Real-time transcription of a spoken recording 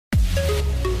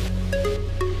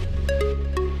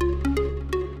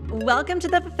Welcome to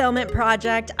The Fulfillment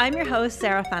Project. I'm your host,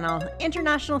 Sarah Fennell,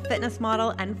 international fitness model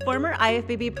and former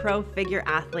IFBB pro figure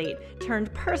athlete,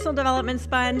 turned personal development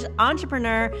sponge,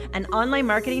 entrepreneur, and online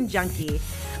marketing junkie.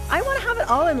 I want to have it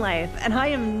all in life, and I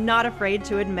am not afraid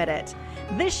to admit it.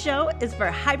 This show is for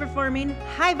high-performing,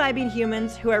 high-vibing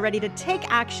humans who are ready to take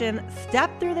action,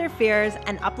 step through their fears,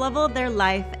 and uplevel their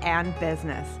life and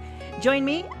business. Join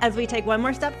me as we take one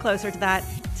more step closer to that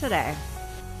today.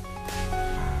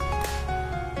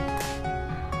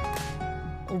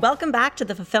 Welcome back to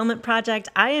The Fulfillment Project.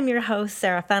 I am your host,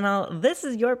 Sarah Fennell. This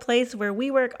is your place where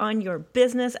we work on your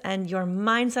business and your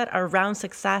mindset around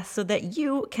success so that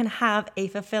you can have a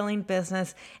fulfilling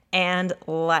business and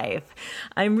life.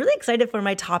 I'm really excited for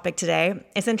my topic today.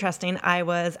 It's interesting. I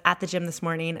was at the gym this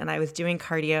morning and I was doing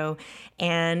cardio,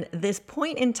 and this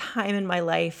point in time in my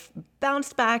life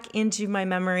bounced back into my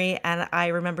memory, and I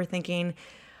remember thinking,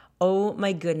 oh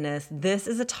my goodness, this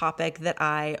is a topic that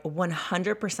I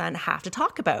 100% have to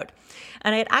talk about.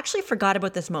 And I had actually forgot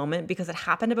about this moment because it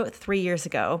happened about 3 years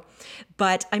ago,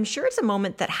 but I'm sure it's a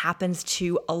moment that happens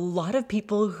to a lot of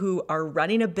people who are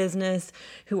running a business,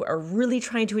 who are really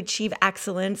trying to achieve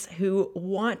excellence, who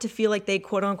want to feel like they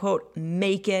quote unquote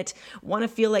make it, want to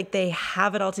feel like they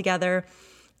have it all together.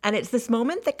 And it's this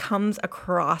moment that comes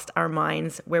across our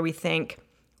minds where we think,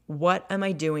 what am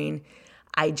I doing?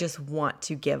 I just want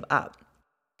to give up.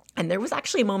 And there was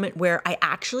actually a moment where I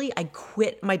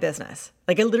quit my business.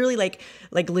 Like I literally like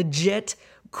legit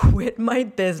quit my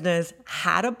business,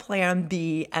 had a plan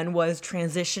B, and was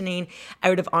transitioning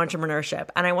out of entrepreneurship.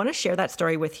 And I want to share that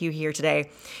story with you here today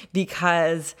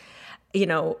because,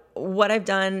 what I've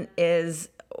done is,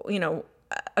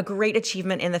 a great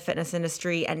achievement in the fitness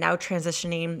industry and now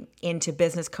transitioning into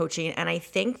business coaching. And I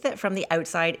think that from the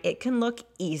outside, it can look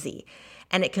easy.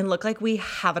 And it can look like we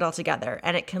have it all together.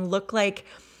 And it can look like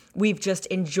we've just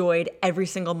enjoyed every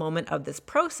single moment of this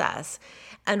process.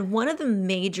 And one of the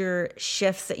major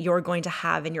shifts that you're going to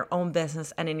have in your own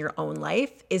business and in your own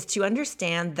life is to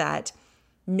understand that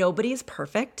nobody is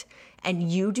perfect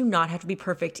and you do not have to be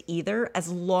perfect either,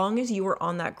 as long as you are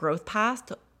on that growth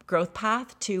path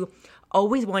to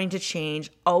always wanting to change,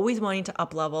 always wanting to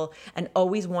up level, and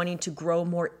always wanting to grow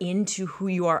more into who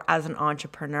you are as an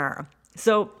entrepreneur.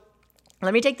 So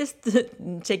let me take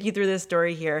you through this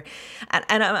story here.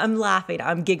 And I'm laughing,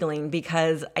 I'm giggling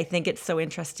because I think it's so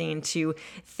interesting to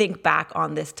think back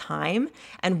on this time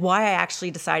and why I actually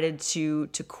decided to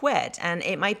quit. And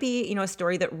it might be, a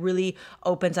story that really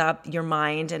opens up your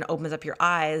mind and opens up your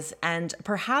eyes. And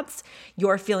perhaps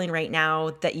you're feeling right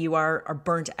now that you are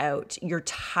burnt out, you're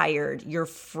tired, you're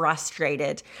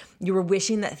frustrated, you were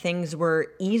wishing that things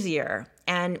were easier.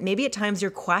 And maybe at times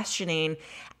you're questioning,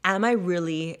 am I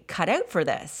really cut out for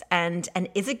this? And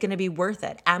is it going to be worth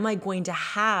it? Am I going to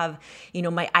have,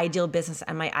 my ideal business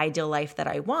and my ideal life that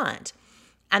I want?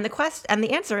 And the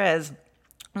answer is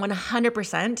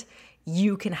 100%.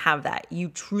 You can have that. You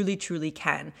truly, truly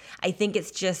can. I think it's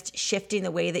just shifting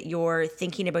the way that you're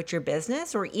thinking about your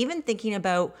business or even thinking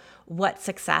about what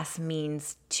success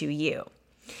means to you.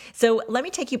 So let me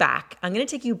take you back. I'm going to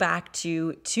take you back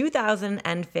to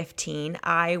 2015.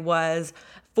 I was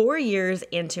 4 years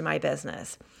into my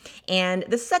business. And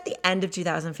this is at the end of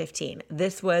 2015.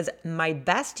 This was my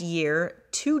best year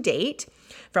to date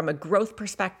from a growth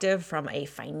perspective, from a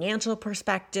financial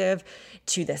perspective,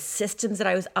 to the systems that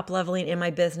I was up-leveling in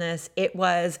my business. It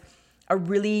was a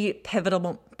really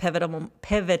pivotal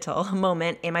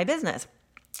moment in my business.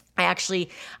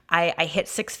 I hit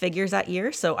six figures that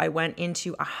year. So I went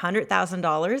into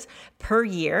 $100,000 per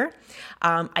year.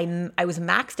 I was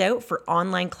maxed out for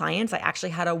online clients. I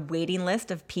actually had a waiting list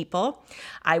of people.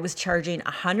 I was charging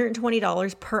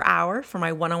 $120 per hour for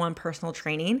my one-on-one personal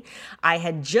training. I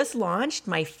had just launched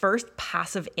my first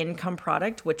passive income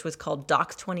product, which was called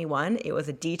Dox21. It was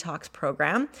a detox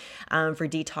program for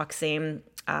detoxing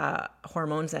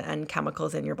hormones and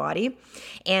chemicals in your body.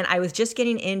 And I was just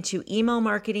getting into email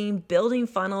marketing, building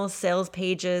funnels, sales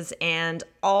pages, and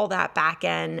all that back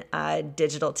end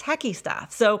digital techie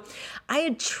stuff. So I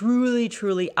had truly,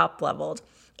 truly up leveled.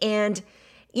 And,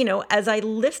 as I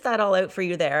list that all out for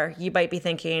you there, you might be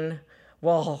thinking,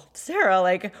 well,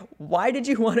 Sarah, why did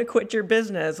you want to quit your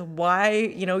business? Why,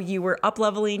 you were up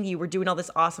leveling, you were doing all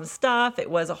this awesome stuff. It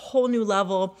was a whole new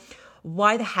level.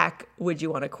 Why the heck would you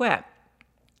want to quit?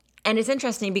 And it's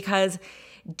interesting because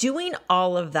doing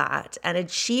all of that and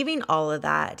achieving all of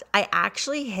that, I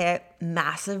actually hit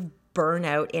massive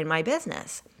burnout in my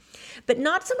business. But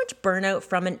not so much burnout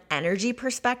from an energy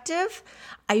perspective.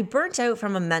 I burnt out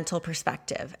from a mental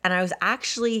perspective. And I was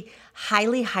actually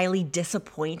highly, highly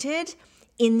disappointed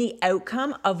in the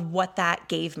outcome of what that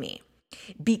gave me.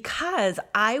 because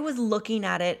I was looking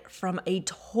at it from a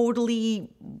totally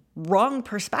wrong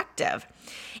perspective.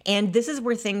 And this is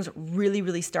where things really,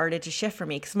 really started to shift for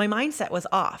me because my mindset was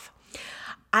off.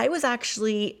 I was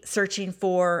actually searching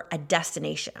for a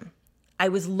destination. I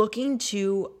was looking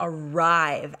to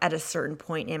arrive at a certain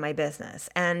point in my business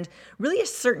and really a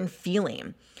certain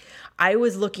feeling. I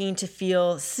was looking to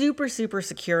feel super, super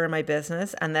secure in my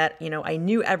business and that, I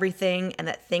knew everything and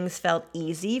that things felt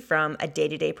easy from a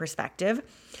day-to-day perspective.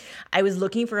 I was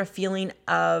looking for a feeling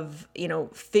of,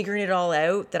 figuring it all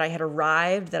out, that I had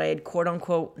arrived, that I had quote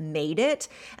unquote made it.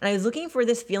 And I was looking for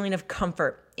this feeling of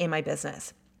comfort in my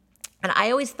business. And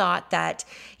I always thought that,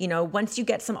 once you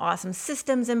get some awesome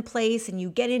systems in place and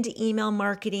you get into email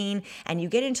marketing and you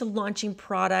get into launching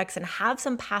products and have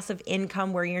some passive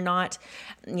income where you're not,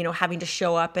 having to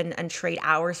show up and trade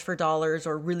hours for dollars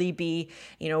or really be,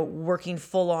 working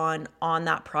full on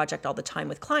that project all the time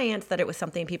with clients, that it was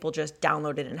something people just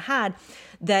downloaded and had,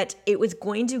 that it was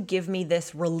going to give me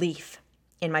this relief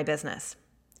in my business.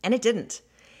 And it didn't.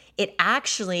 It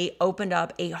actually opened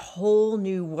up a whole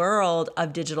new world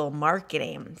of digital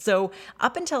marketing. So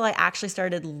up until I actually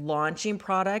started launching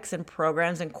products and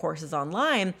programs and courses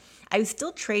online, I was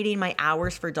still trading my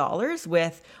hours for dollars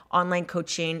with online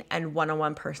coaching and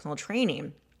one-on-one personal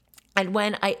training. And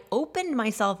when I opened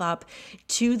myself up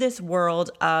to this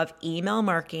world of email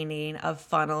marketing, of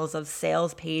funnels, of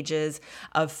sales pages,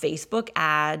 of Facebook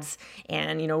ads,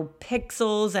 and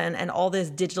pixels and all this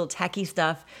digital techie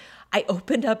stuff, I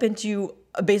opened up into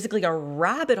basically a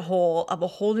rabbit hole of a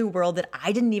whole new world that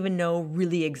I didn't even know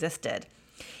really existed.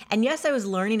 And yes, I was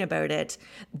learning about it,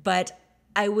 but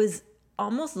I was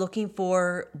almost looking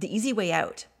for the easy way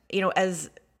out,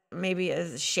 as maybe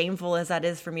as shameful as that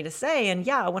is for me to say. And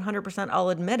yeah, 100% I'll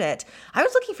admit it. I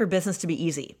was looking for business to be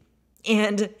easy.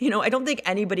 And, I don't think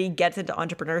anybody gets into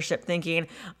entrepreneurship thinking,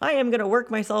 I am going to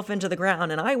work myself into the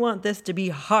ground and I want this to be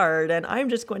hard and I'm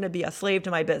just going to be a slave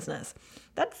to my business.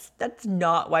 That's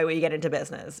not why we get into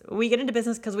business. We get into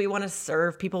business because we want to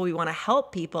serve people, we want to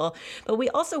help people, but we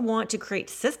also want to create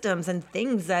systems and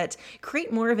things that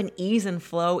create more of an ease and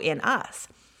flow in us.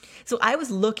 So I was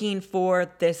looking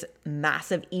for this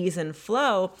massive ease and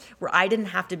flow where I didn't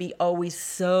have to be always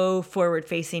so forward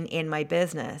facing in my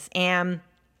business. And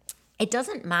it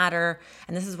doesn't matter,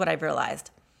 and this is what I've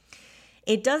realized,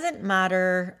 it doesn't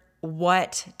matter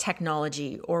what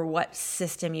technology or what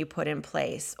system you put in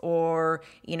place or,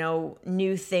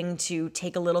 new thing to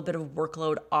take a little bit of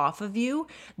workload off of you.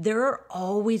 There are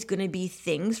always going to be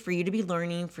things for you to be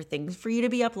learning, for things for you to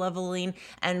be up leveling,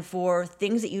 and for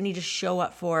things that you need to show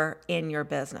up for in your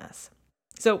business.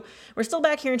 So we're still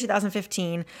back here in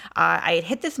 2015. I had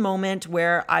hit this moment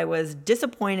where I was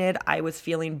disappointed. I was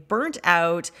feeling burnt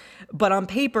out, but on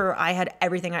paper, I had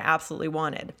everything I absolutely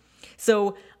wanted.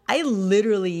 So I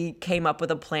literally came up with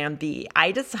a plan B.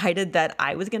 I decided that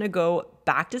I was going to go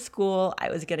back to school.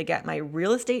 I was going to get my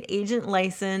real estate agent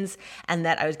license and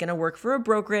that I was going to work for a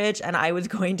brokerage and I was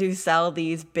going to sell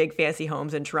these big fancy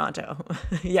homes in Toronto.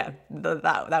 Yeah,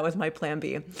 that was my plan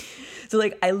B. So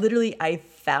I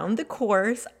found the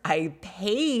course. I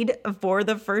paid for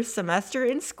the first semester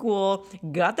in school,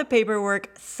 got the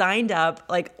paperwork, signed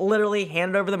up, literally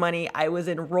handed over the money. I was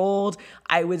enrolled.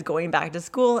 I was going back to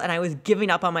school and I was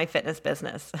giving up on my fitness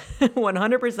business.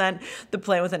 100% the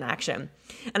plan was in action.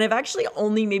 And I've actually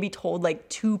only maybe told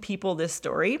 2 people this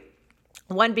story.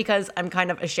 One, because I'm kind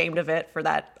of ashamed of it for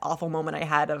that awful moment I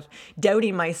had of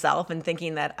doubting myself and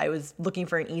thinking that I was looking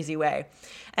for an easy way.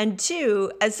 And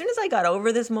 2, as soon as I got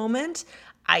over this moment,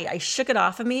 I shook it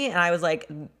off of me and I was like,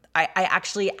 I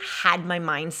actually had my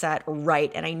mindset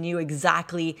right and I knew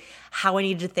exactly how I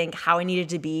needed to think, how I needed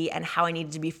to be, and how I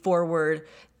needed to be forward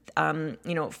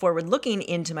looking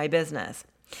into my business.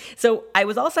 So I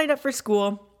was all signed up for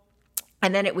school.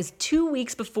 And then it was 2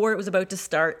 weeks before it was about to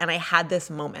start. And I had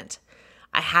this moment.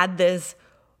 I had this,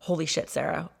 holy shit,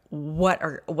 Sarah, what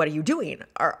are you doing?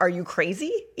 Are you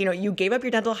crazy? You gave up your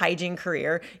dental hygiene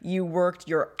career. You worked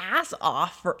your ass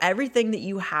off for everything that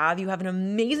you have. You have an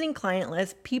amazing client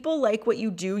list. People like what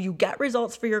you do. You get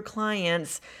results for your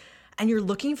clients and you're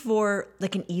looking for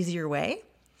an easier way.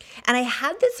 And I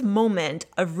had this moment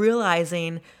of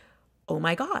realizing, oh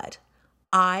my God,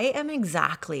 I am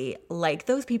exactly like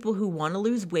those people who want to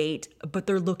lose weight, but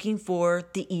they're looking for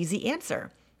the easy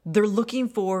answer. They're looking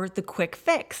for the quick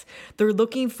fix. They're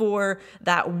looking for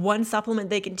that one supplement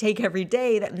they can take every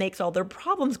day that makes all their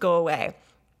problems go away.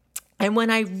 And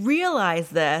when I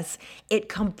realized this, it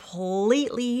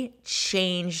completely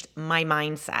changed my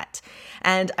mindset.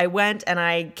 And I went and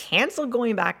I canceled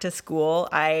going back to school.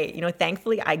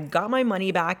 Thankfully I got my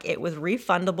money back. It was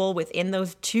refundable within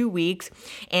those 2 weeks.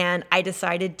 And I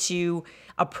decided to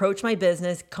approach my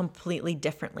business completely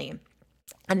differently.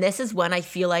 And this is when I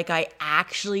feel like I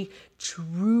actually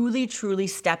truly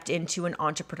stepped into an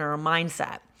entrepreneurial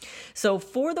mindset. So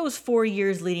for those 4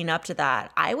 years leading up to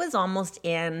that, I was almost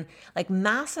in like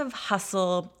massive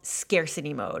hustle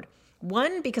scarcity mode.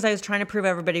 One, because I was trying to prove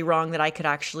everybody wrong that I could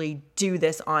actually do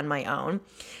this on my own.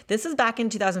 This is back in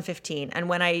 2015. And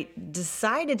when I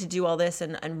decided to do all this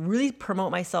and really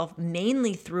promote myself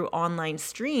mainly through online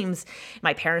streams,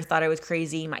 my parents thought I was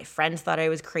crazy. My friends thought I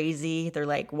was crazy. They're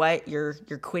like, what? You're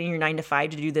quitting your 9 to 5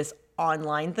 to do this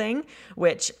online thing?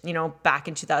 Which, back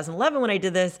in 2011 when I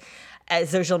did this,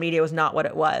 social media was not what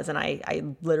it was. And I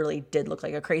literally did look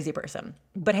like a crazy person.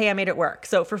 But hey, I made it work.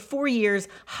 So for 4 years,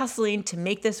 hustling to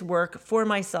make this work for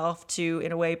myself to,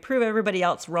 in a way, prove everybody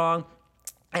else wrong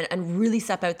and really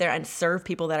step out there and serve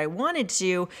people that I wanted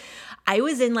to, I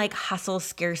was in like hustle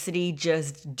scarcity,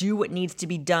 just do what needs to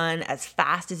be done as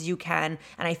fast as you can.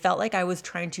 And I felt like I was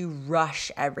trying to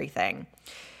rush everything.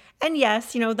 And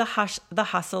yes, the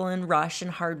hustle and rush and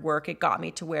hard work, it got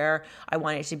me to where I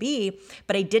wanted to be,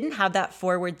 but I didn't have that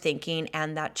forward thinking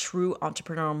and that true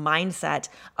entrepreneurial mindset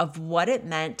of what it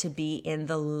meant to be in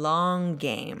the long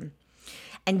game.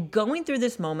 And going through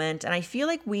this moment, and I feel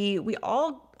like we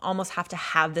all almost have to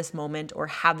have this moment or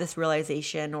have this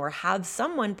realization or have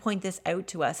someone point this out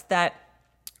to us that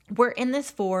we're in this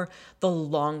for the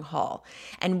long haul,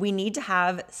 and we need to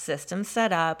have systems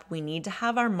set up. We need to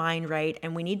have our mind right,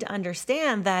 and we need to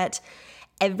understand that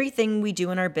everything we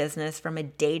do in our business from a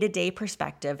day-to-day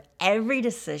perspective, every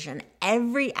decision,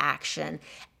 every action,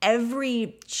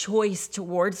 every choice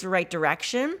towards the right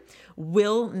direction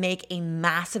will make a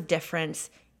massive difference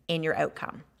in your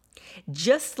outcome.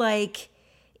 Just like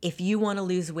if you want to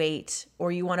lose weight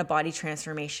or you want a body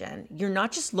transformation, you're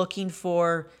not just looking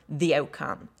for the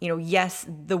outcome. Yes,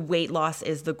 the weight loss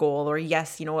is the goal, or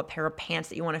yes, a pair of pants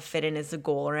that you want to fit in is the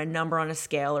goal, or a number on a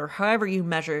scale, or however you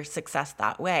measure success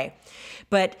that way.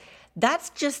 But that's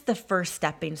just the first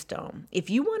stepping stone. If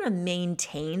you want to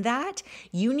maintain that,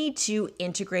 you need to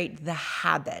integrate the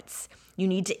habits. You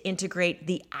need to integrate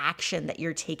the action that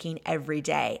you're taking every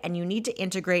day. And you need to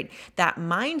integrate that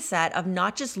mindset of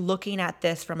not just looking at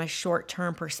this from a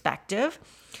short-term perspective,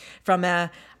 from I'm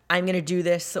going to do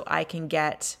this so I can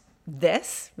get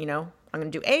this, I'm going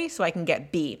to do A so I can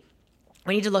get B.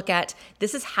 We need to look at,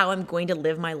 this is how I'm going to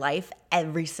live my life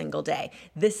every single day.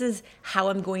 This is how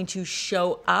I'm going to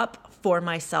show up for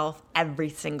myself every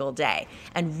single day,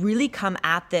 and really come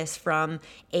at this from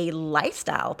a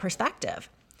lifestyle perspective.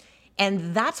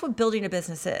 And that's what building a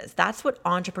business is. That's what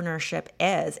entrepreneurship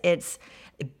is. It's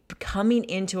coming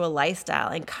into a lifestyle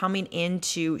and coming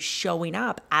into showing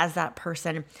up as that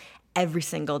person every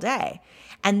single day.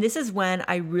 And this is when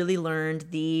I really learned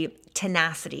the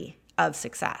tenacity of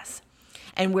success,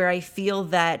 and where I feel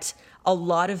that a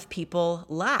lot of people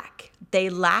lack. They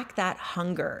lack that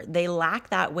hunger. They lack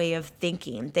that way of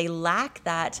thinking. They lack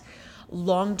that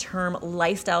long-term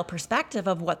lifestyle perspective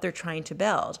of what they're trying to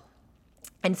build.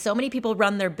 And so many people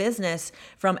run their business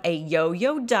from a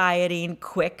yo-yo dieting,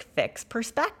 quick fix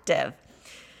perspective.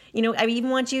 I even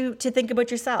want you to think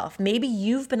about yourself. Maybe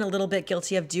you've been a little bit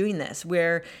guilty of doing this,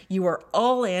 where you are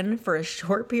all in for a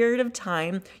short period of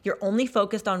time. You're only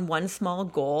focused on one small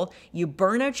goal. You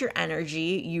burn out your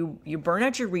energy. You burn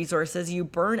out your resources. You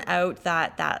burn out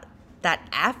that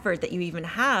effort that you even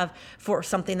have for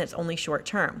something that's only short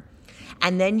term.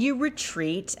 And then you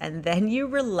retreat, and then you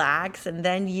relax, and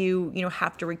then you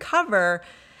have to recover,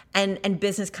 and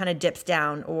business kind of dips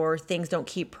down, or things don't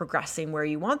keep progressing where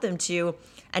you want them to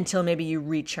until maybe you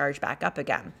recharge back up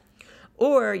again.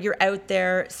 Or you're out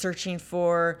there searching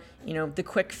for, the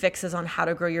quick fixes on how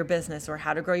to grow your business, or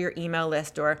how to grow your email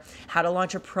list, or how to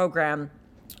launch a program,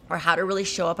 or how to really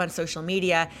show up on social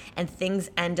media, and things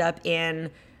end up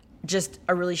in just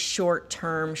a really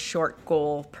short-term, short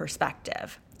goal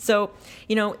perspective. So,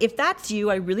 if that's you,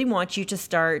 I really want you to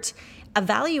start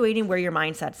evaluating where your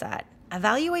mindset's at.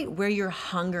 Evaluate where your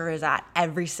hunger is at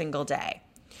every single day.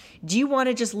 Do you want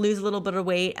to just lose a little bit of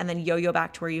weight and then yo-yo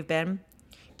back to where you've been?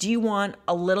 Do you want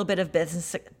a little bit of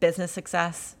business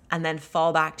success and then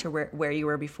fall back to where you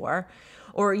were before?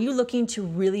 Or are you looking to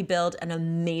really build an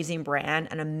amazing brand,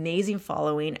 an amazing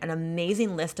following, an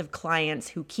amazing list of clients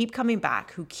who keep coming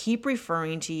back, who keep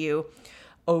referring to you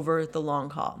over the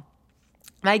long haul?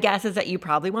 My guess is that you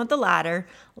probably want the latter,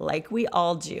 like we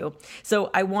all do.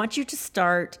 So I want you to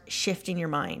start shifting your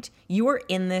mind. You are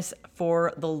in this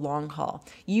for the long haul.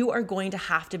 You are going to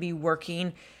have to be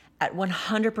working at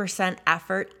 100%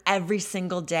 effort every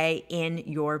single day in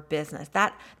your business.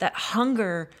 That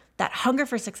hunger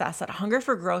for success, that hunger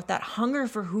for growth, that hunger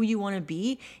for who you want to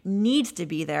be needs to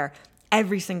be there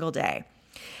every single day.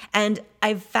 And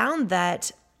I've found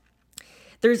that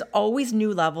there's always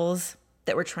new levels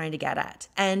that we're trying to get at.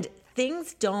 And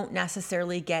things don't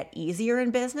necessarily get easier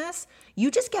in business.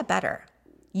 You just get better.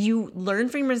 You learn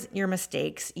from your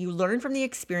mistakes. You learn from the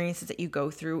experiences that you go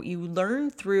through. You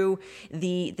learn through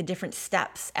the different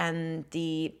steps and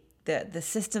the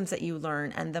systems that you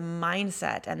learn and the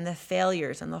mindset and the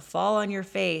failures and the fall on your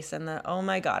face and the, oh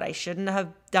my God, I shouldn't have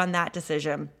done that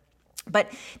decision.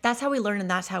 But that's how we learn and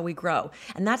that's how we grow.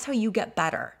 And that's how you get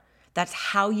better. That's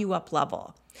how you up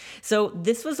level. So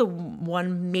this was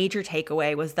one major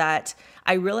takeaway, was that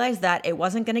I realized that it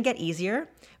wasn't going to get easier,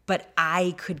 but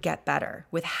I could get better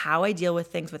with how I deal with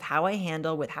things, with how I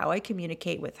handle, with how I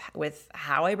communicate, with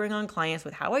how I bring on clients,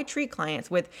 with how I treat clients,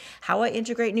 with how I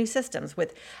integrate new systems,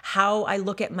 with how I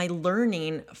look at my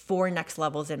learning for next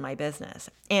levels in my business.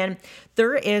 And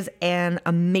there is an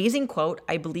amazing quote.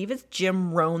 I believe it's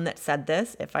Jim Rohn that said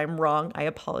this. If I'm wrong, I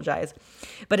apologize.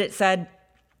 But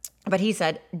he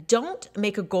said, don't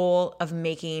make a goal of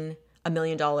making $1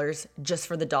 million just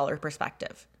for the dollar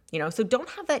perspective. So don't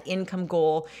have that income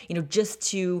goal, just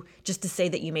to say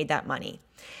that you made that money.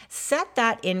 Set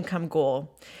that income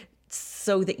goal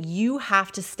so that you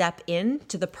have to step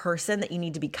into the person that you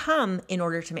need to become in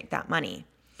order to make that money.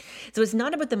 So it's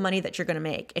not about the money that you're going to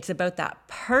make. It's about that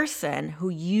person who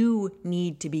you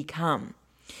need to become.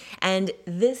 And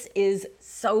this is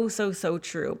so, so, so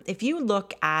true. If you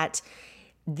look at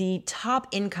the top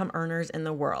income earners in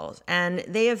the world, and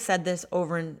they have said this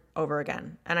over and over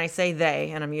again. And I say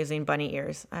they, and I'm using bunny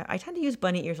ears. I tend to use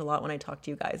bunny ears a lot when I talk to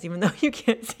you guys, even though you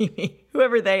can't see me,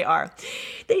 whoever they are.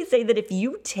 They say that if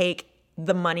you take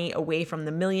the money away from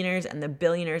the millionaires and the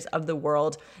billionaires of the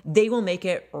world, they will make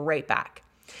it right back.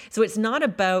 So it's not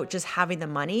about just having the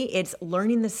money, it's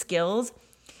learning the skills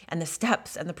and the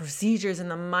steps and the procedures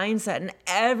and the mindset and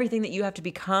everything that you have to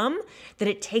become that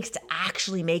it takes to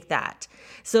actually make that.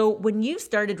 So when you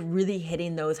started really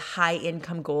hitting those high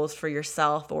income goals for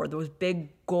yourself, or those big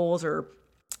goals, or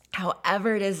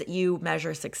however it is that you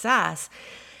measure success,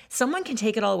 someone can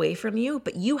take it all away from you,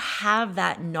 but you have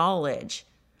that knowledge.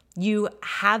 You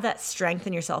have that strength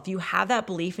in yourself. You have that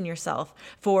belief in yourself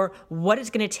for what it's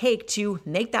going to take to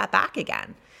make that back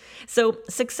again. So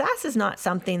success is not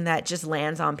something that just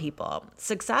lands on people.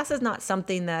 Success is not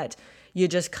something that you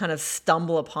just kind of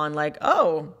stumble upon like,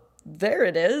 oh, there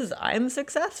it is. I'm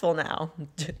successful now.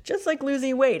 Just like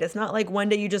losing weight. It's not like one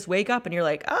day you just wake up and you're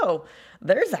like, oh,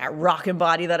 there's that rockin'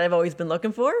 body that I've always been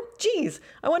looking for. Geez,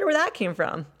 I wonder where that came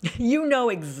from. You know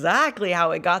exactly how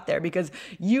it got there because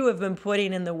you have been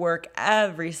putting in the work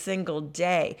every single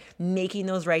day, making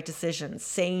those right decisions,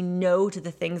 saying no to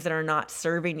the things that are not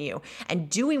serving you, and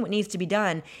doing what needs to be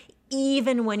done,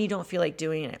 even when you don't feel like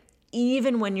doing it.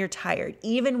 Even when you're tired,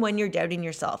 even when you're doubting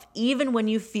yourself, even when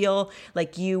you feel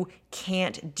like you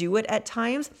can't do it at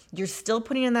times, you're still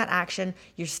putting in that action.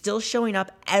 You're still showing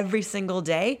up every single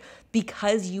day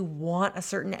because you want a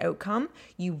certain outcome,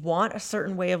 you want a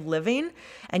certain way of living,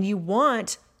 and you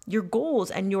want your goals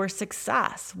and your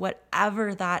success,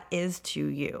 whatever that is to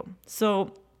you.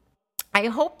 So I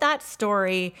hope that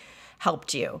story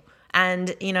helped you.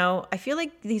 And, I feel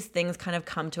like these things kind of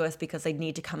come to us because they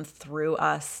need to come through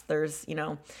us. There's,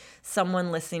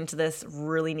 someone listening to this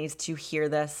really needs to hear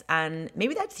this. And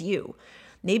maybe that's you.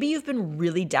 Maybe you've been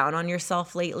really down on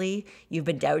yourself lately. You've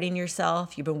been doubting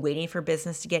yourself. You've been waiting for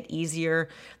business to get easier.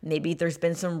 Maybe there's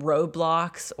been some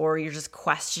roadblocks, or you're just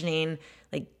questioning,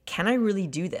 like, can I really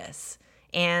do this?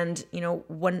 And,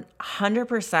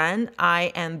 100%, I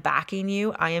am backing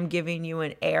you. I am giving you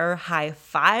an air high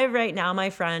five right now, my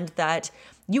friend, that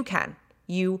you can.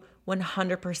 You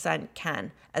 100%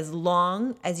 can, as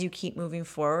long as you keep moving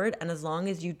forward and as long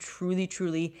as you truly,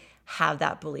 truly have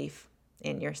that belief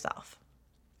in yourself.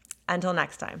 Until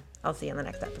next time, I'll see you in the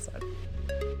next episode.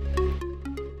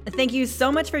 Thank you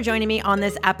so much for joining me on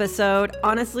this episode.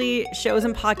 Honestly, shows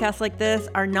and podcasts like this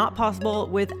are not possible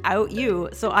without you.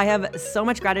 So I have so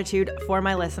much gratitude for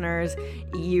my listeners.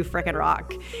 You frickin'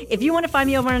 rock. If you want to find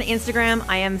me over on Instagram,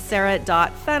 I am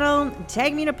sarah.fennell.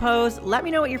 Tag me in a post. Let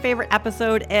me know what your favorite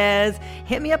episode is.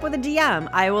 Hit me up with a DM.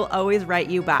 I will always write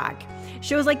you back.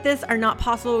 Shows like this are not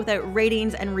possible without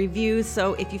ratings and reviews,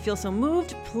 so if you feel so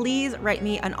moved, please write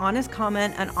me an honest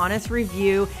comment, an honest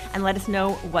review, and let us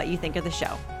know what you think of the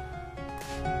show.